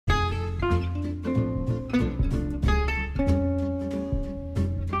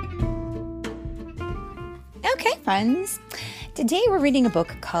Okay, friends. Today we're reading a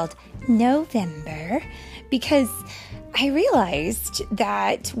book called November because I realized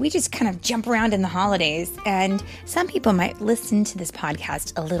that we just kind of jump around in the holidays, and some people might listen to this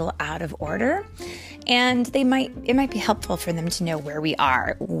podcast a little out of order, and it might be helpful for them to know where we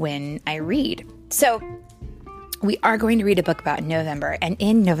are when I read. So we are going to read a book about November, and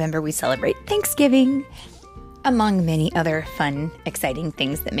in November we celebrate Thanksgiving, among many other fun, exciting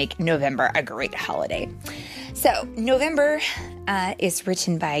things that make November a great holiday. So November is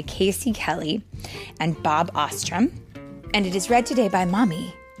written by Casey Kelly and Bob Ostrom, and it is read today by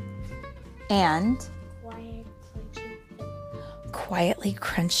Mommy and Quietly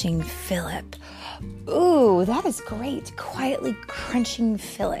Crunching Philip. Ooh, that is great. Quietly Crunching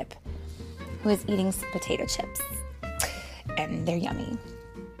Philip, who is eating some potato chips, and they're yummy.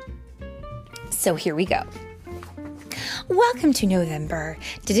 So here we go. Welcome to November.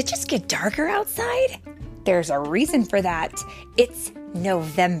 Did it just get darker outside? There's a reason for that. It's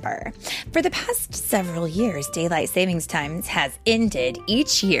November. For the past several years, daylight savings times has ended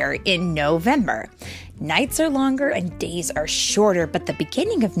each year in November. Nights are longer and days are shorter, but the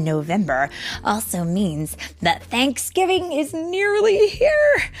beginning of November also means that Thanksgiving is nearly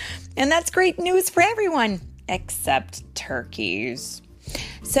here. And that's great news for everyone, except turkeys.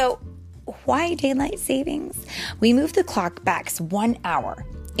 So, why daylight savings? We move the clock back 1 hour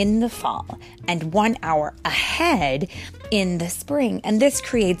in the fall and 1 hour ahead in the spring, and this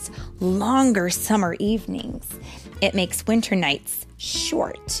creates longer summer evenings. It makes winter nights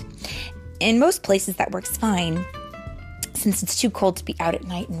short. In most places that works fine, since it's too cold to be out at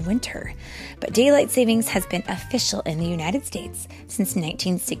night in winter. But daylight savings has been official in the United States since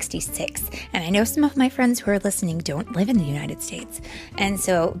 1966. And I know some of my friends who are listening don't live in the United States. And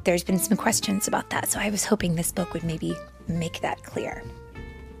so there's been some questions about that. So I was hoping this book would maybe make that clear.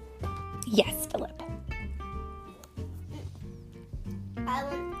 Yes, Philip. I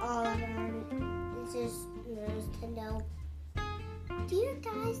want all of our listeners to know. Do you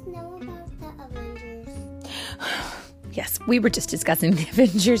guys know about the Avengers? Yes, we were just discussing the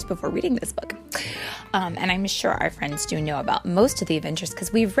Avengers before reading this book. And I'm sure our friends do know about most of the Avengers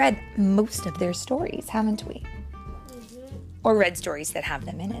because we've read most of their stories, haven't we? Mm-hmm. Or read stories that have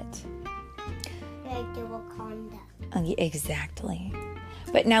them in it. Like the Wakanda. Exactly.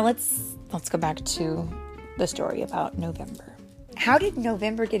 But now let's go back to the story about November. How did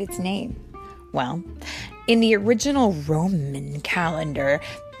November get its name? Well, in the original Roman calendar,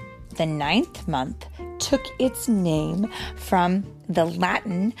 the 9th month took its name from the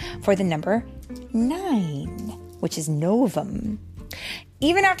Latin for the number 9, which is novum.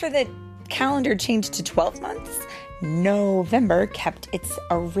 Even after the calendar changed to 12 months, November kept its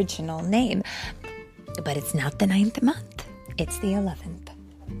original name. But it's not the 9th month, it's the 11th.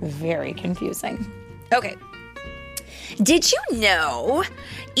 Very confusing. Okay. Did you know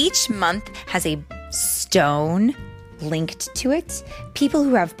each month has a stone linked to it? People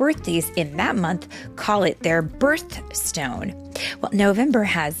who have birthdays in that month call it their birthstone. Well, November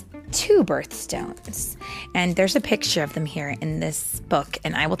has 2 birthstones, and there's a picture of them here in this book,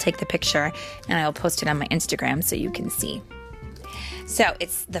 and I will take the picture and I will post it on my Instagram so you can see. So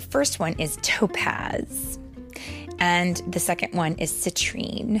the first one is topaz, and the second one is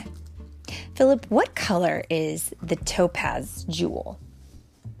citrine. Philip, what color is the topaz jewel?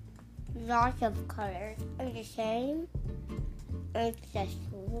 Lots of colors are the same. It's just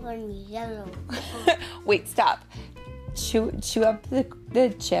one yellow. Wait, stop. Chew up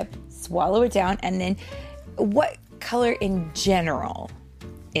the chip, swallow it down, and then what color in general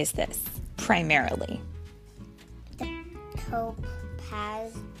is this primarily? The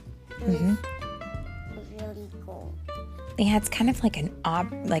topaz is really gold. Yeah, it's kind of like an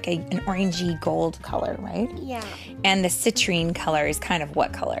orangey gold color, right? Yeah. And the citrine color is kind of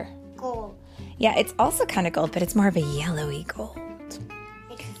what color? Gold. Yeah, it's also kind of gold, but it's more of a yellowy gold.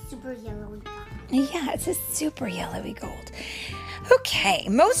 It's a super yellowy color. Yeah, it's a super yellowy gold. Okay,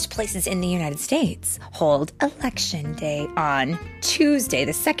 most places in the United States hold Election Day on Tuesday,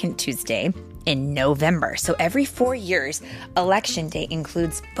 the second Tuesday in November. So every 4 years, Election Day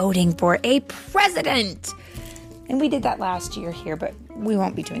includes voting for a president. And we did that last year here, but we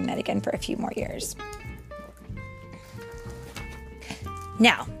won't be doing that again for a few more years.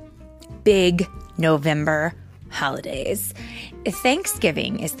 Now, big November holidays.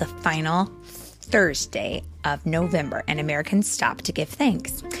 Thanksgiving is the final Thursday of November, and Americans stop to give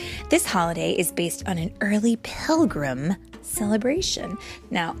thanks. This holiday is based on an early pilgrim celebration.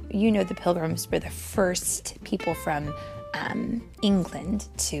 Now, you know the Pilgrims were the first people from England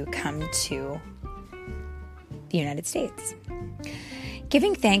to come to the United States.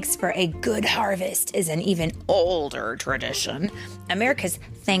 Giving thanks for a good harvest is an even older tradition. America's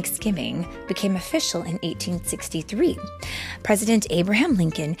Thanksgiving became official in 1863. President Abraham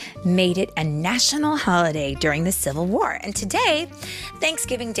Lincoln made it a national holiday during the Civil War. And today,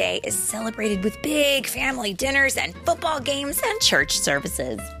 Thanksgiving Day is celebrated with big family dinners and football games and church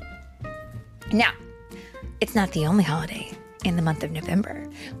services. Now, it's not the only holiday in the month of November.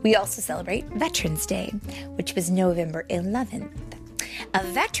 We also celebrate Veterans Day, which was November 11th. A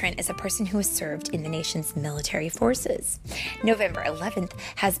veteran is a person who has served in the nation's military forces. November 11th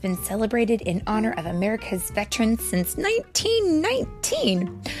has been celebrated in honor of America's veterans since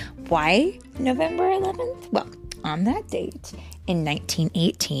 1919. Why November 11th? Well, on that date, in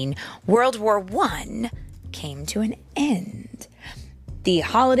 1918, World War I came to an end. The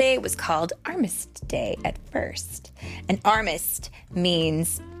holiday was called Armistice Day at first. An armistice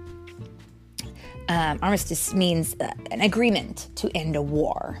means an agreement to end a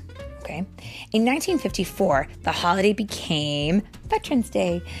war. Okay. In 1954, the holiday became Veterans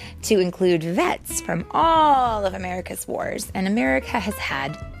Day to include vets from all of America's wars. And America has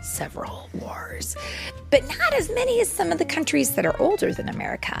had several wars, but not as many as some of the countries that are older than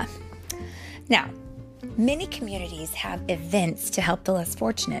America. Now, many communities have events to help the less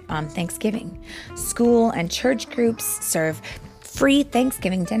fortunate on Thanksgiving. School and church groups serve free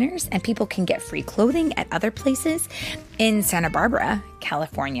Thanksgiving dinners, and people can get free clothing at other places. In Santa Barbara,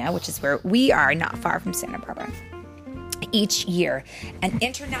 California, which is where we are, not far from Santa Barbara, each year, an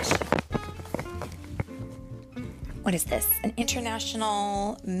international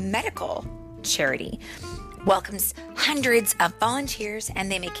medical charity welcomes hundreds of volunteers,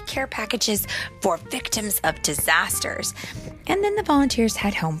 and they make care packages for victims of disasters. And then the volunteers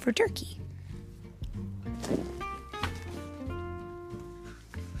head home for turkey.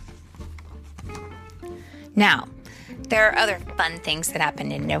 Now, there are other fun things that happen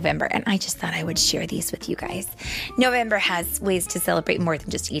in November, and I just thought I would share these with you guys. November has ways to celebrate more than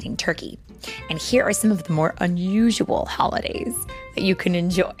just eating turkey. And here are some of the more unusual holidays that you can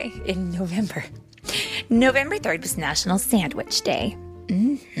enjoy in November. November 3rd was National Sandwich Day.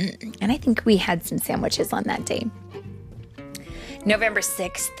 And I think we had some sandwiches on that day. November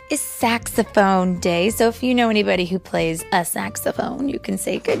 6th is Saxophone Day. So if you know anybody who plays a saxophone, you can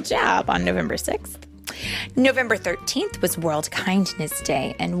say good job on November 6th. November 13th was World Kindness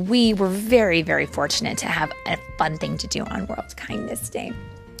Day, and we were very, very fortunate to have a fun thing to do on World Kindness Day.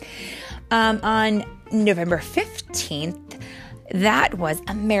 On November 15th, that was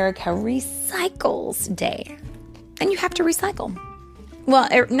America Recycles Day, and you have to recycle. Well,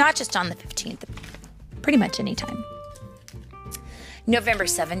 not just on the 15th, pretty much anytime. November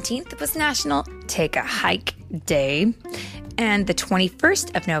 17th was National Take a Hike Day. And the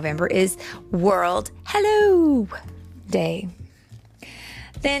 21st of November is World Hello Day.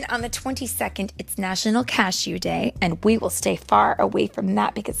 Then on the 22nd, it's National Cashew Day. And we will stay far away from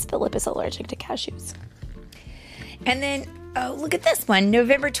that because Philip is allergic to cashews. And then, oh, look at this one.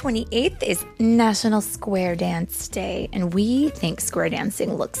 November 28th is National Square Dance Day. And we think square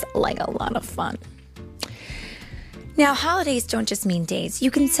dancing looks like a lot of fun. Now, holidays don't just mean days. You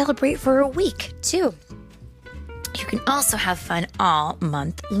can celebrate for a week, too. You can also have fun all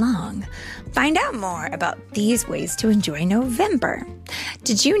month long. Find out more about these ways to enjoy November.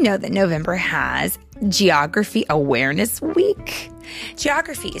 Did you know that November has Geography Awareness Week?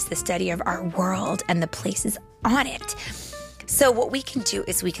 Geography is the study of our world and the places on it. So what we can do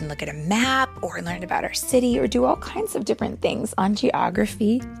is we can look at a map or learn about our city or do all kinds of different things on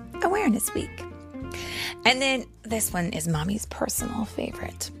Geography Awareness Week. And then this one is Mommy's personal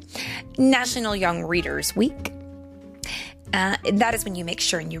favorite. National Young Readers Week. That is when you make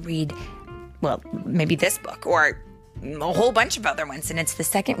sure and you read, well, maybe this book or a whole bunch of other ones. And it's the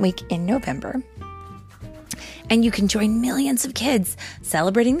second week in November. And you can join millions of kids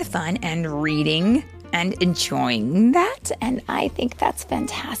celebrating the fun and reading and enjoying that. And I think that's a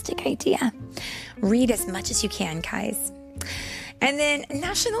fantastic idea. Read as much as you can, guys. And then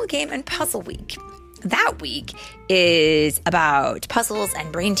National Game and Puzzle Week. That week is about puzzles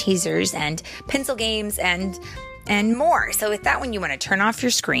and brain teasers and pencil games and more. So with that one, you want to turn off your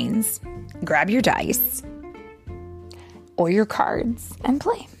screens, grab your dice or your cards and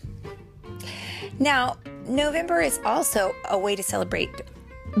play. Now, November is also a way to celebrate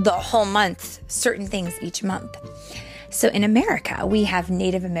the whole month, certain things each month. So in America, we have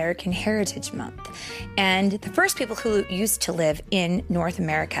Native American Heritage Month. And the first people who used to live in North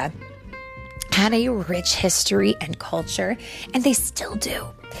America had a rich history and culture, and they still do.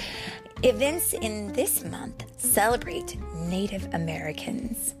 Events in this month celebrate Native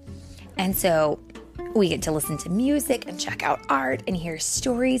Americans. And so We get to listen to music and check out art and hear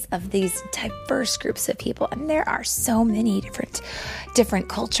stories of these diverse groups of people. And there are so many different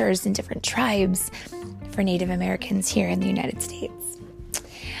cultures and different tribes for Native Americans here in the United States.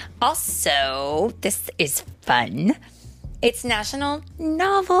 Also, this is fun. It's National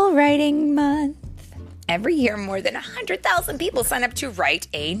Novel Writing Month. Every year, more than 100,000 people sign up to write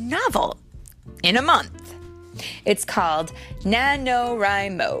a novel in a month. It's called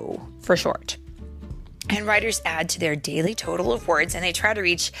NaNoWriMo for short. And writers add to their daily total of words, and they try to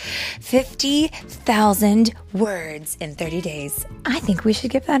reach 50,000 words in 30 days. I think we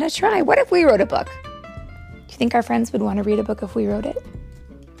should give that a try. What if we wrote a book? Do you think our friends would want to read a book if we wrote it?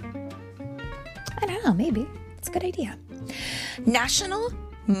 I don't know, maybe. It's a good idea. National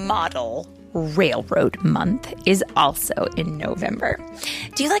Model Railroad Month is also in November.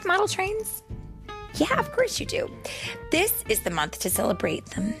 Do you like model trains? Yeah, of course you do. This is the month to celebrate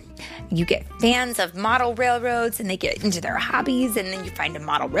them. You get fans of model railroads and they get into their hobbies, and then you find a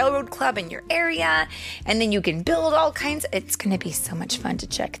model railroad club in your area, and then you can build all kinds. It's going to be so much fun to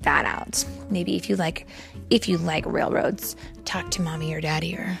check that out. Maybe if you like railroads, talk to mommy or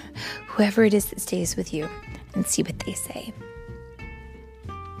daddy or whoever it is that stays with you and see what they say.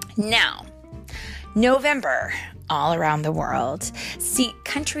 Now, November, all around the world. See,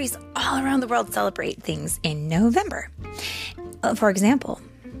 countries all around the world celebrate things in November. For example,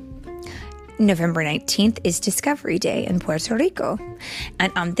 November 19th is Discovery Day in Puerto Rico.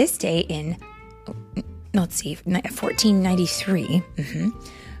 And on this day in, 1493,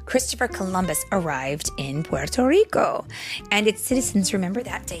 Christopher Columbus arrived in Puerto Rico. And its citizens remember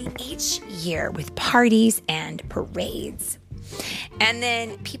that day each year with parties and parades. And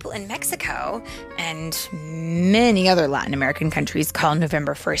then people in Mexico and many other Latin American countries call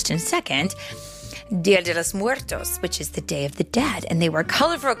November 1st and 2nd Dia de los Muertos, which is the Day of the Dead. And they wear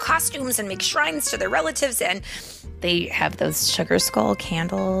colorful costumes and make shrines to their relatives. And they have those sugar skull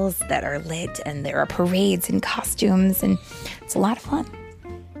candles that are lit. And there are parades and costumes. And it's a lot of fun.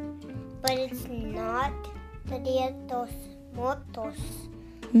 But it's not the Dia de los Muertos.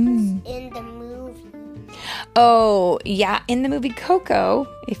 It's in the movie. Oh, yeah. In the movie Coco,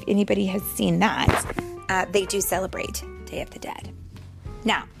 if anybody has seen that, they do celebrate Day of the Dead.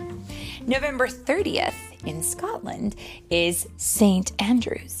 Now, November 30th in Scotland is St.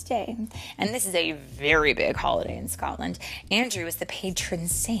 Andrew's Day. And this is a very big holiday in Scotland. Andrew is the patron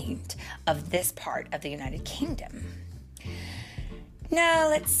saint of this part of the United Kingdom. Now,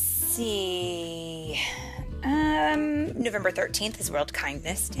 let's see. November 13th is World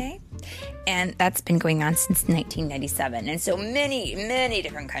Kindness Day, and that's been going on since 1997. And so many, many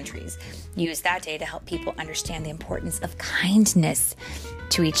different countries use that day to help people understand the importance of kindness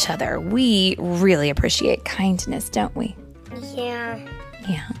to each other. We really appreciate kindness, don't we? Yeah.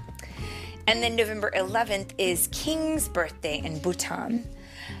 Yeah. And then November 11th is King's birthday in Bhutan.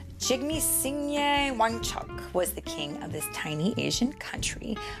 Jigme Singye Wangchuck was the king of this tiny Asian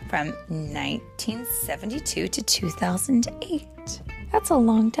country from 1972 to 2008. That's a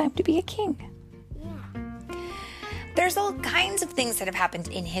long time to be a king. Yeah. There's all kinds of things that have happened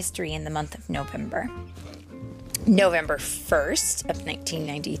in history in the month of November. November 1st of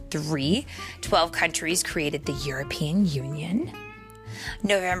 1993, 12 countries created the European Union.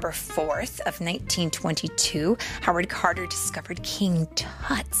 November 4th of 1922, Howard Carter discovered King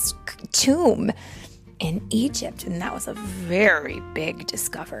Tut's tomb in Egypt, and that was a very big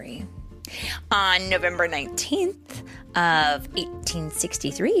discovery. On November 19th of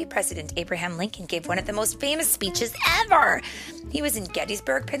 1863, President Abraham Lincoln gave one of the most famous speeches ever. He was in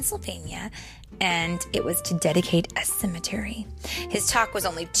Gettysburg, Pennsylvania, and it was to dedicate a cemetery. His talk was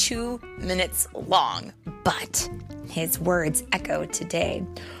only 2 minutes long, but his words echo today.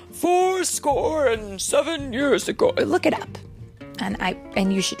 77 years ago. Look it up.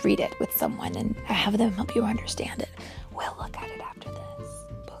 And you should read it with someone and have them help you understand it. We'll look at it after this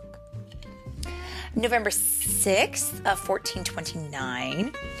book. November 6th of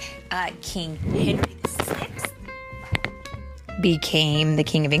 1429, King Henry VI became the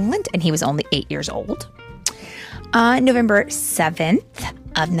King of England, and he was only 8 years old. November 7th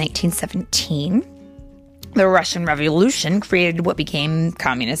of 1917, the Russian Revolution created what became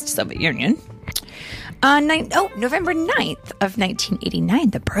Communist Soviet Union. November 9th of 1989,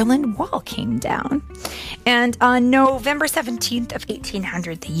 the Berlin Wall came down. And on November 17th of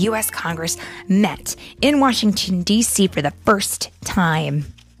 1800, the U.S. Congress met in Washington, D.C. for the first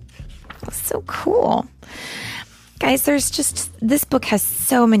time. That was so cool. Guys, this book has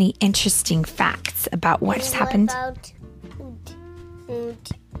so many interesting facts about what has happened.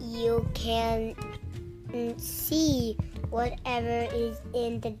 You can see whatever is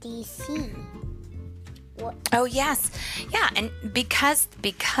in the DC. What? Oh, yes. Yeah, and because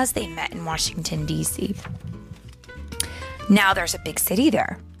they met in Washington, D.C., now there's a big city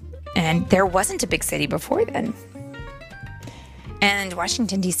there. And there wasn't a big city before then. And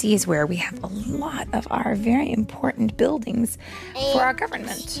Washington, D.C. is where we have a lot of our very important buildings for our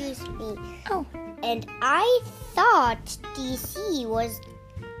government. Excuse me. Oh. And I thought DC was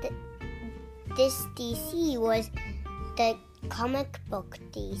this DC was the comic book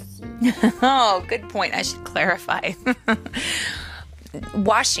DC. Oh, good point. I should clarify.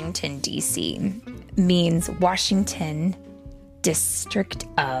 Washington, D.C. means Washington District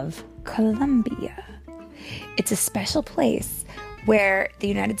of Columbia. It's a special place where the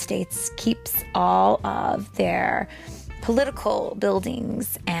United States keeps all of their political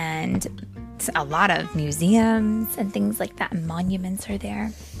buildings, and a lot of museums and things like that, and monuments are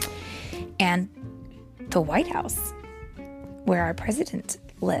there. And the White House, where our president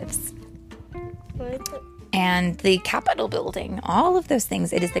lives. And the Capitol building, all of those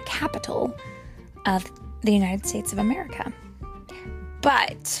things. It is the capital of the United States of America.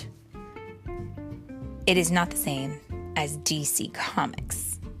 But it is not the same as DC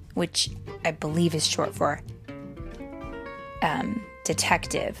Comics, which I believe is short for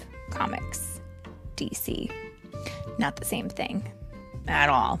Detective Comics, DC. Not the same thing at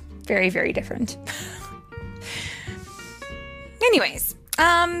all. Very, very different. Anyways,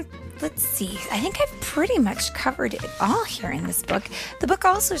 let's see. I think I've pretty much covered it all here in this book. The book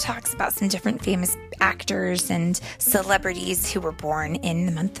also talks about some different famous actors and celebrities who were born in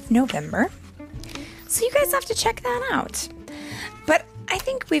the month of November. So you guys have to check that out. But I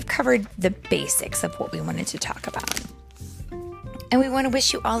think we've covered the basics of what we wanted to talk about. And we want to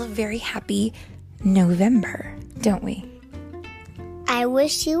wish you all a very happy November, don't we? I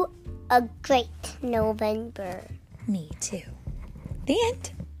wish you a great November. Me too. The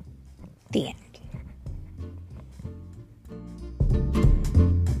end. The end.